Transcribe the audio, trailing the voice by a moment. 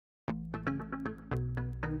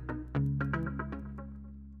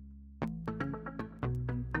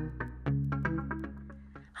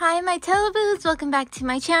Hi my Tellaboos, welcome back to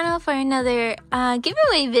my channel for another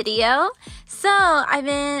giveaway video. So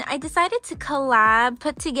I decided to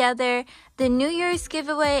put together the New Year's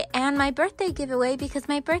giveaway and my birthday giveaway because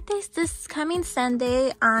my birthday's this coming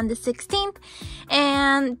Sunday on the 16th.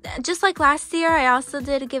 And just like last year, I also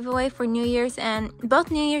did a giveaway for New Year's and both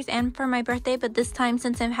New Year's and for my birthday, but this time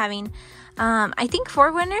since I'm having I think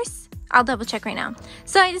 4 winners, I'll double check right now.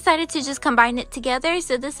 So I decided to just combine it together.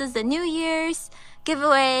 So this is the New Year's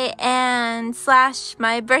giveaway and /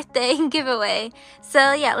 my birthday giveaway.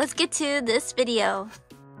 So yeah, let's get to this video.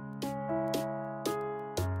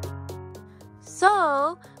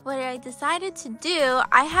 So what I decided to do,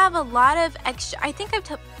 I have a lot of extra, I think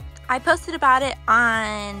I posted about it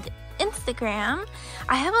on Instagram.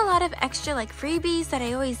 I have a lot of extra like freebies that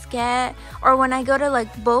I always get, or when I go to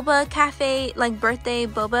like boba cafe, like birthday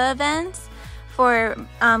boba events for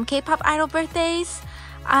K-pop idol birthdays,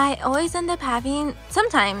 I always end up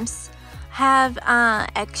sometimes have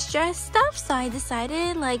extra stuff. So I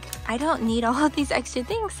decided like I don't need all of these extra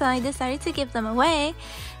things, so I decided to give them away.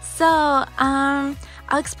 So I'll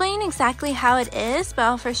explain exactly how it is, but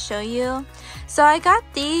I'll first show you. So I got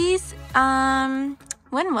these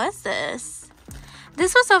when was this?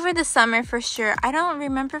 This was over the summer for sure. I don't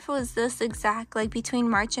remember if it was this exact, like between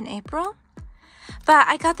March and April. But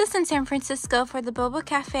I got this in San Francisco for the Boba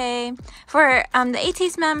Cafe for the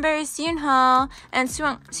Ateez members, Yunho and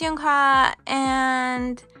Seonghwa,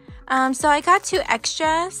 and so I got 2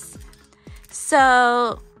 extras.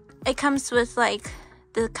 So it comes with like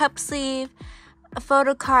the cup sleeve, a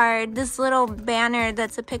photo card, this little banner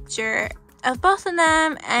that's a picture of both of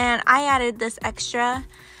them, and I added this extra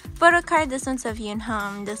photo card. This one's of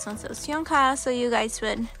Yunho, this one's of Seonghwa, so you guys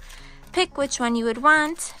would pick which one you would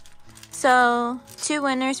want. So 2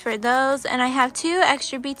 winners for those, and I have 2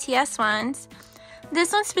 extra BTS ones.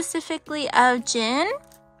 This one specifically of Jin,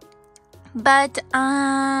 but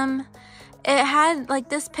it had like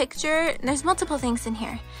this picture. There's multiple things in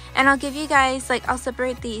here, and I'll give you guys like, I'll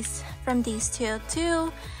separate these from these two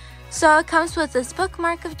too. So it comes with this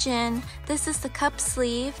bookmark of Jin. This is the cup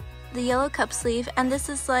sleeve, the yellow cup sleeve, and this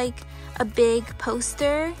is like a big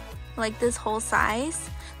poster, like this whole size.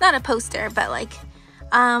 Not a poster, but like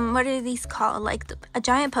what are these called? Like a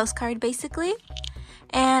giant postcard basically,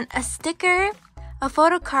 and a sticker, a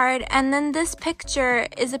photo card, and then this picture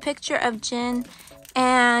is a picture of Jin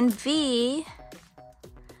and V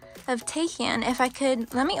of Taehyun. If I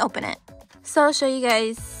could, let me open it. So I'll show you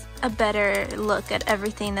guys a better look at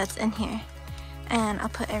everything that's in here, and I'll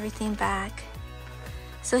put everything back.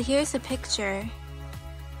 So here's a picture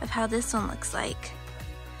of how this one looks like.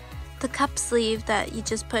 The cup sleeve that you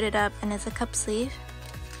just put it up and it's a cup sleeve.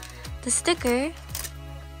 The sticker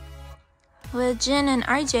with Jin and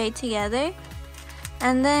RJ together,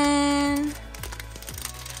 and then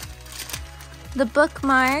the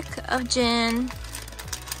bookmark of Jin,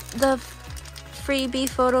 the freebie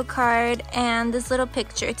photo card, and this little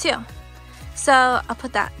picture too. So I'll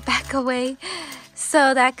put that back away.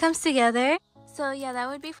 So that comes together. So yeah, that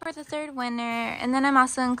would be for the 3rd winner, and then I'm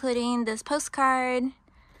also including this postcard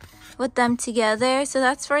with them together, so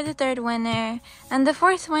that's for the 3rd winner. And the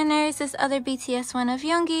 4th winner is this other BTS one of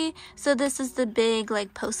Yoongi. So this is the big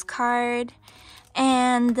like postcard,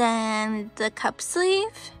 and then the cup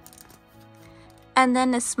sleeve, and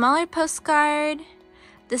then a smaller postcard,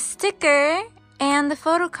 the sticker, and the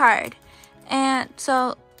photo card. And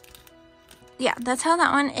so yeah, that's how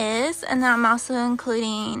that one is. And then I'm also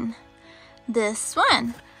including this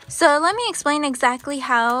one. So let me explain exactly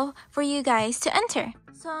how for you guys to enter.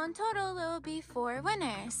 So in total, there will be 4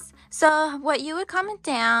 winners. So what you would comment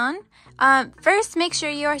down, first make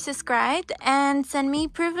sure you are subscribed and send me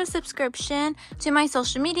proof of subscription to my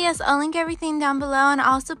social medias. I'll link everything down below, and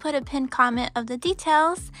I'll also put a pinned comment of the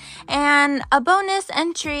details and a bonus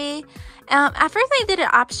entry. At first I did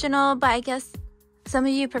it optional, but I guess some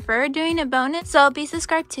of you prefer doing a bonus. So be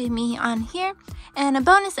subscribed to me on here, and a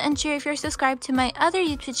bonus entry if you're subscribed to my other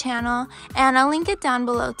YouTube channel, and I'll link it down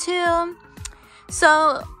below too.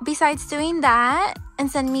 So besides doing that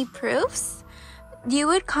and send me proofs, you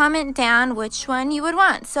would comment down which one you would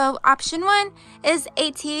want. So option 1 is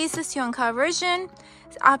Ateez, the Seonghwa version.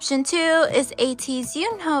 Option 2 is Ateez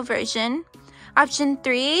Yunho version. Option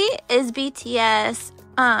 3 is BTS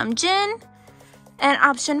Jin. And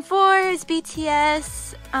option 4 is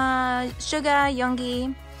BTS Suga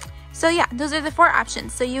Yoongi. So yeah, those are the 4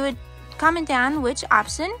 options. So you would comment down which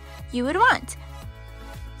option you would want.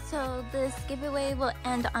 So this giveaway will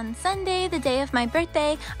end on Sunday, the day of my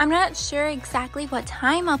birthday. I'm not sure exactly what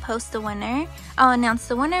time I'll post the winner. I'll announce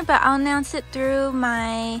the winner, but I'll announce it through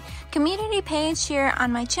my community page here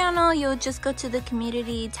on my channel. You'll just go to the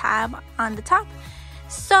community tab on the top.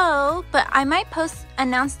 So, but I might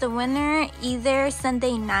announce the winner either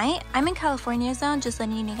Sunday night. I'm in California zone, just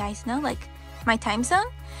letting you guys know, like my time zone.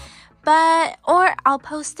 Or I'll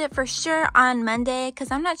post it for sure on Monday because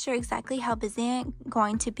I'm not sure exactly how busy I'm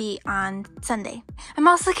going to be on Sunday. I'm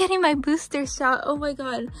also getting my booster shot. Oh my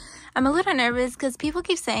god. I'm a little nervous because people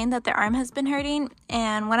keep saying that their arm has been hurting,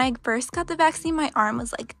 and when I first got the vaccine, my arm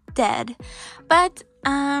was like dead. But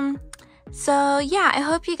so yeah, I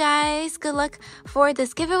hope you guys good luck for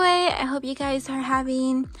this giveaway. I hope you guys are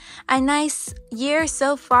having a nice year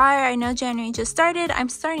so far. I know January just started. I'm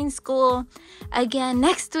starting school again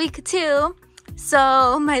next week too,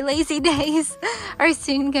 so my lazy days are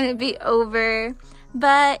soon gonna be over.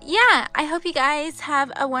 But yeah, I hope you guys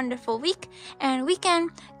have a wonderful week and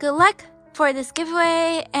weekend. Good luck for this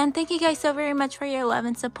giveaway, and thank you guys so very much for your love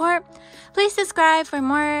and support. Please subscribe for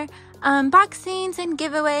more unboxings and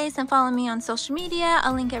giveaways, and follow me on social media.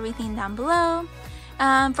 I'll link everything down below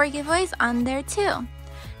for giveaways on there too.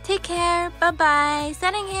 Take care. Bye bye.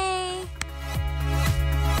 Saranhae.